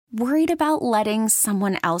Worried about letting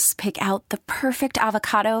someone else pick out the perfect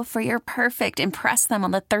avocado for your perfect impress them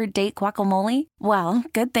on the third date guacamole? Well,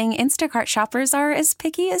 good thing Instacart shoppers are as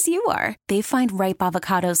picky as you are. They find ripe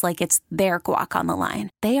avocados like it's their guac on the line.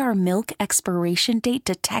 They are milk expiration date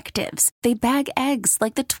detectives. They bag eggs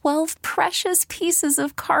like the 12 precious pieces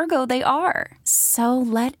of cargo they are. So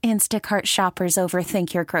let Instacart shoppers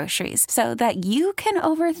overthink your groceries so that you can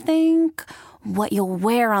overthink what you'll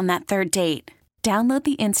wear on that third date. Download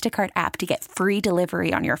the Instacart app to get free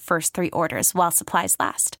delivery on your first 3 orders while supplies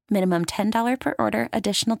last. Minimum $10 per order.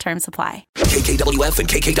 Additional terms apply. KKWF and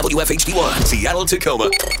KKWF HD1, Seattle, Tacoma.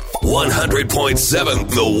 100.7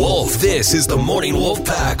 The Wolf. This is the Morning Wolf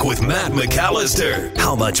Pack with Matt McAllister.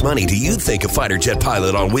 How much money do you think a fighter jet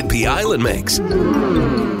pilot on Whidbey Island makes?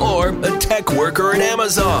 Or a tech worker in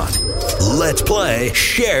Amazon? Let's play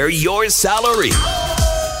Share Your Salary.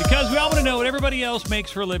 Because we all want to know what everybody else makes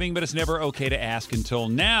for a living, but it's never okay to ask until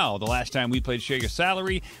now. The last time we played Share Your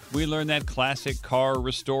Salary, we learned that classic car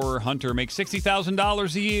restorer Hunter makes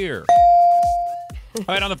 $60,000 a year. All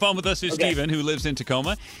right, on the phone with us is Steven, who lives in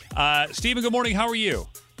Tacoma. Steven, good morning. How are you?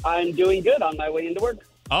 I'm doing good on my way into work.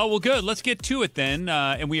 Oh, well, good. Let's get to it then.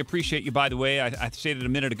 And we appreciate you, by the way. I stated a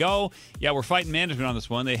minute ago, we're fighting management on this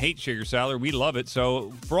one. They hate Share Your Salary. We love it.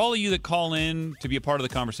 So for all of you that call in to be a part of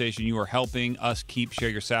the conversation, you are helping us keep Share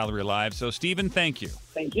Your Salary alive. So, Steven, thank you.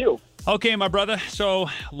 Thank you. Okay, my brother. So,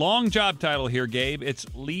 long job title here, Gabe. It's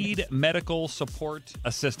Lead Medical Support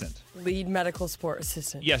Assistant. Lead Medical Support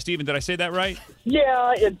Assistant. Yeah, Steven, did I say that right?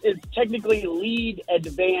 Yeah, it's technically Lead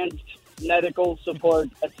Advanced Medical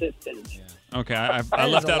Support Assistant. Yeah. Okay, I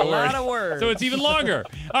left out a word. lot of words. So it's even longer.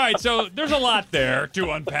 All right, so there's a lot there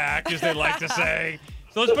to unpack, as they like to say.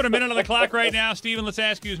 So let's put a minute on the clock right now. Steven, let's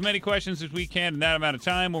ask you as many questions as we can in that amount of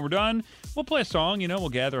time. When we're done, we'll play a song. We'll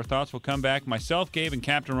gather our thoughts. We'll come back. Myself, Gabe, and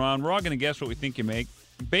Captain Ron, we're all going to guess what we think you make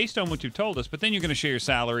based on what you've told us, but then you're going to share your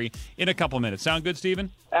salary in a couple minutes. Sound good,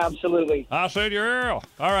 Steven? Absolutely. I said you're all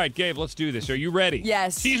right, Gabe, let's do this. Are you ready?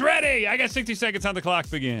 Yes. She's ready. I got 60 seconds on the clock.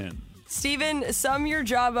 Begin. Steven, sum your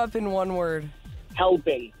job up in one word.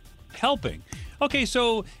 Helping. Helping. Okay,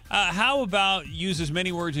 so how about use as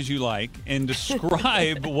many words as you like and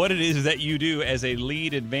describe what it is that you do as a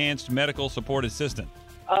lead advanced medical support assistant?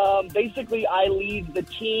 Basically, I lead the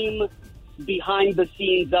team behind the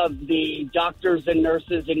scenes of the doctors and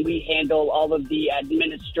nurses, and we handle all of the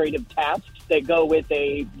administrative tasks that go with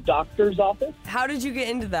a doctor's office. How did you get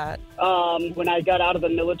into that? When I got out of the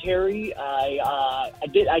military, I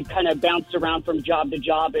kind of bounced around from job to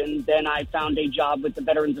job, and then I found a job with the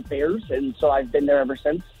Veterans Affairs, and so I've been there ever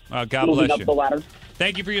since. God moving bless up you. the ladder.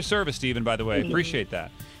 Thank you for your service, Stephen, by the way. Appreciate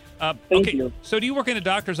that. Thank you. So do you work in a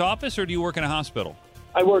doctor's office or do you work in a hospital?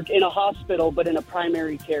 I work in a hospital, but in a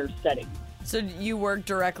primary care setting. So you work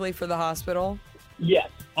directly for the hospital? Yes.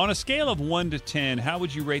 On a scale of 1 to 10, how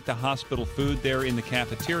would you rate the hospital food there in the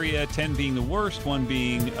cafeteria? 10 being the worst, 10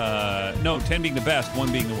 being the best,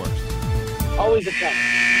 1 being the worst. Always a 10.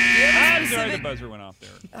 I'm sorry, the buzzer went off there.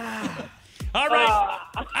 All right.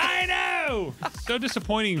 I know. So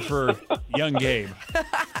disappointing for young Gabe.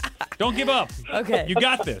 Don't give up. Okay. You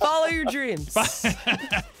got this. Follow your dreams.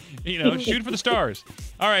 Shoot for the stars.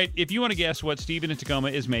 All right, if you want to guess what Steven in Tacoma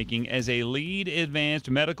is making as a lead advanced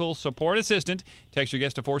medical support assistant, text your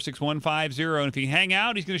guess to 46150, and if you hang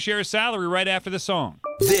out, he's going to share his salary right after the song.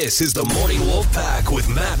 This is the Morning Wolf Pack with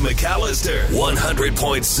Matt McAllister.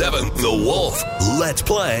 100.7 The Wolf. Let's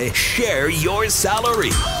play Share Your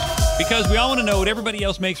Salary. Because we all want to know what everybody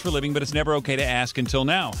else makes for a living, but it's never okay to ask until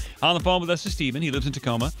now. On the phone with us is Steven. He lives in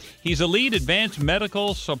Tacoma. He's a lead advanced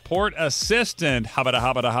medical support assistant.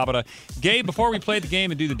 Habada. Gabe, before we play the game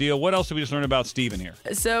and do the deal, what else did we just learn about Steven here?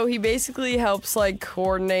 So he basically helps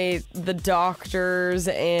coordinate the doctors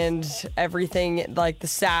and everything, like the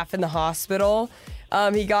staff in the hospital.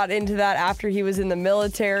 He got into that after he was in the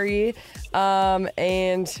military.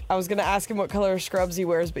 And I was going to ask him what color scrubs he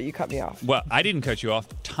wears, but you cut me off. Well, I didn't cut you off.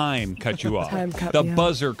 Time cut you off. Time cut the me off.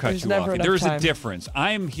 buzzer cut There's you never off. enough There's a time. difference.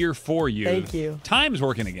 I'm here for you. Thank you. Time's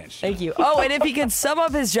working against you. Thank you. Oh, and if he could sum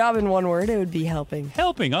up his job in one word, it would be helping.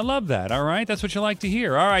 Helping. I love that. All right. That's what you like to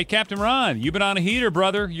hear. All right, Captain Ron, you've been on a heater,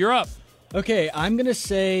 brother. You're up. Okay, I'm going to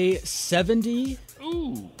say 70.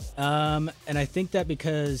 Ooh. And I think that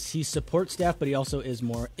because he supports staff, but he also is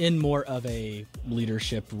more of a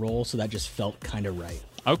leadership role, so that just felt kind of right.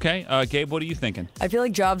 Okay. Gabe, what are you thinking? I feel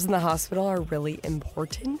like jobs in the hospital are really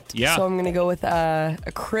important. Yeah. So I'm going to go with a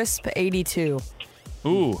crisp 82.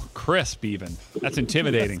 Ooh, crisp even. That's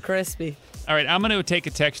intimidating. That's crispy. All right, I'm going to take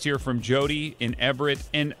a text here from Jody in Everett.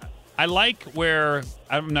 And I like where,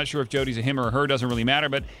 I'm not sure if Jody's a him or a her, doesn't really matter,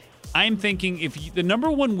 but I'm thinking if the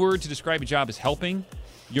number one word to describe a job is helping,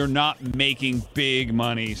 you're not making big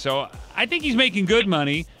money. So I think he's making good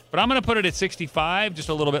money, but I'm going to put it at 65, just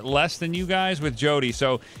a little bit less than you guys with Jody.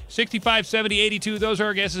 So 65, 70, 82, those are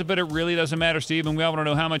our guesses, but it really doesn't matter, Stephen. We all want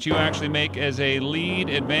to know how much you actually make as a lead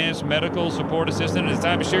advanced medical support assistant. It's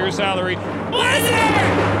time to share your salary. What is it?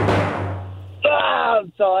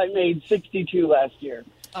 So I made 62 last year.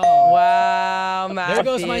 Oh, wow, Matthew. There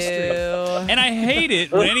goes my streak. And I hate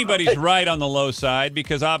it when anybody's right on the low side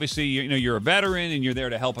because obviously, you're a veteran and you're there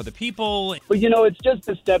to help other people. Well, it's just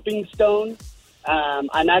a stepping stone.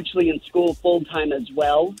 I'm actually in school full-time as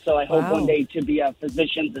well, so I hope one day to be a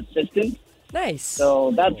physician's assistant. Nice.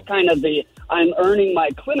 So that's kind of I'm earning my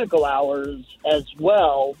clinical hours as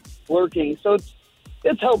well, working. So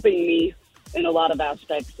it's helping me in a lot of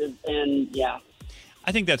aspects, and yeah.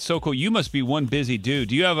 I think that's so cool. You must be one busy dude.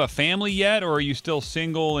 Do you have a family yet, or are you still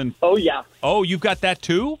single? Oh, yeah. Oh, you've got that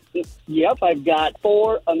too? Yep, I've got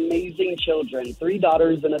 4 amazing children, 3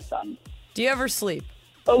 daughters and a son. Do you ever sleep?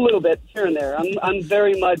 A little bit here and there. I'm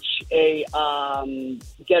very much a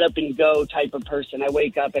get up and go type of person. I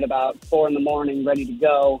wake up at about 4 in the morning, ready to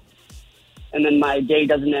go, and then my day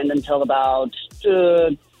doesn't end until about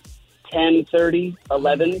 10:30,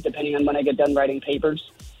 11, depending on when I get done writing papers.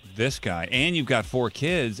 This guy. And you've got 4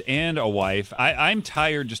 kids and a wife. I'm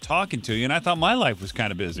tired just talking to you, and I thought my life was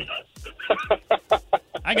kind of busy.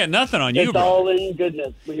 I got nothing on you, It's bro. all in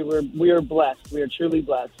goodness. We are blessed. We are truly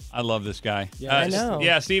blessed. I love this guy. Yeah, I know.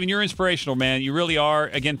 Yeah, Steven, you're inspirational, man. You really are.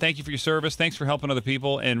 Again, thank you for your service. Thanks for helping other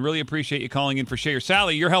people, and really appreciate you calling in for Share Your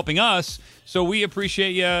Sally. You're helping us, so we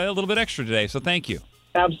appreciate you a little bit extra today, so thank you.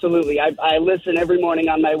 Absolutely. I listen every morning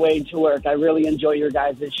on my way to work. I really enjoy your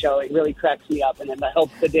guys' show. It really cracks me up, and it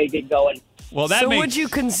helps the day get going. Well, that So makes... would you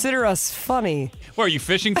consider us funny? What, are you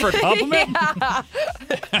fishing for a compliment?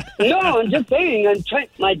 No, I'm just saying.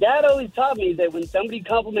 My dad always taught me that when somebody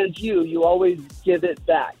compliments you, you always give it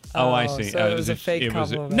back. Oh, I Oh, see. so it was a fake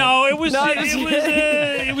compliment. No, it was. No,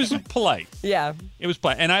 It was polite. Yeah. It was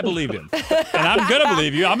polite, and I believed him. And I'm gonna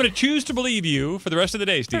believe you. I'm gonna choose to believe you for the rest of the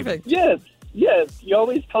day, Steven. Perfect. Yes. You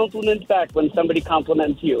always compliment back when somebody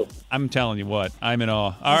compliments you. I'm telling you what, I'm in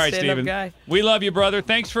awe. All right, stand-up Steven. guy. We love you, brother.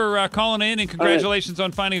 Thanks for calling in, and congratulations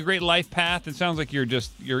on finding a great life path. It sounds like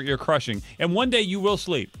you're crushing. And one day you will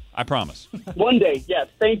sleep. I promise. One day, yes.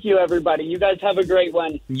 Thank you, everybody. You guys have a great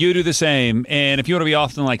one. You do the same. And if you want to be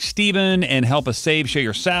often like Steven and help us Share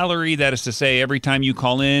Your Salary, that is to say, every time you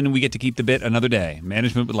call in, we get to keep the bit another day.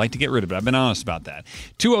 Management would like to get rid of it. I've been honest about that.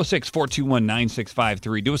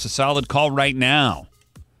 206-421-9653. Do us a solid call right now.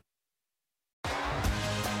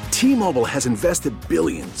 T-Mobile has invested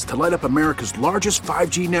billions to light up America's largest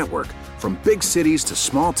 5G network, from big cities to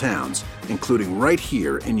small towns, including right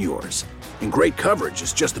here in yours. And great coverage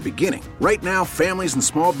is just the beginning. Right now, families and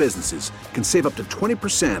small businesses can save up to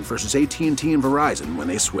 20% versus AT&T and Verizon when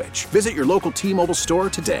they switch. Visit your local T-Mobile store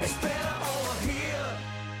today.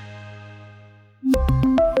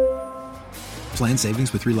 Plan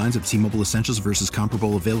savings with 3 lines of T-Mobile Essentials versus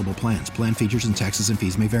comparable available plans. Plan features and taxes and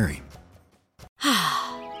fees may vary.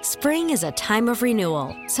 Spring is a time of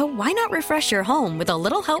renewal, so why not refresh your home with a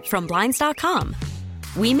little help from Blinds.com?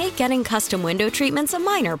 We make getting custom window treatments a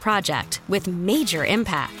minor project with major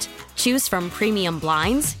impact. Choose from premium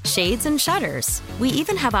blinds, shades, and shutters. We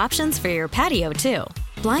even have options for your patio, too.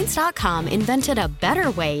 Blinds.com invented a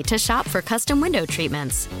better way to shop for custom window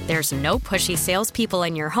treatments. There's no pushy salespeople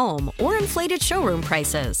in your home or inflated showroom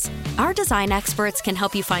prices. Our design experts can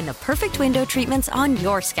help you find the perfect window treatments on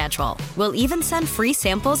your schedule. We'll even send free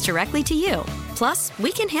samples directly to you. Plus,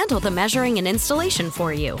 we can handle the measuring and installation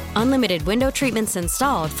for you. Unlimited window treatments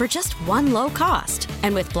installed for just one low cost.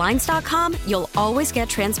 And with Blinds.com, you'll always get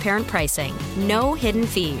transparent pricing. No hidden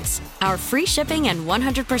fees. Our free shipping and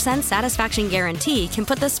 100% satisfaction guarantee can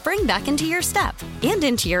put the spring back into your step and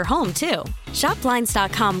into your home, too. Shop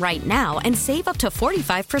Blinds.com right now and save up to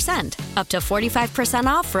 45%. Up to 45%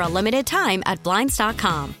 off for a limited time at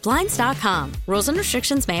Blinds.com. Blinds.com. Rules and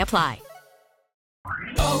restrictions may apply.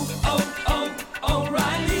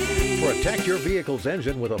 Protect your vehicle's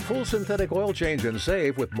engine with a full synthetic oil change and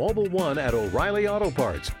save with Mobil 1 at O'Reilly Auto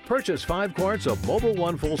Parts. Purchase 5 quarts of Mobil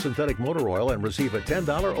 1 full synthetic motor oil and receive a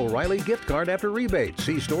 $10 O'Reilly gift card after rebate.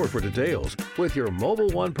 See store for details. With your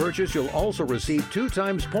Mobil 1 purchase, you'll also receive 2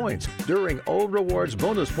 times points during O Rewards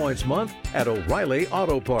Bonus Points Month at O'Reilly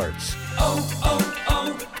Auto Parts.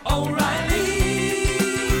 O'Reilly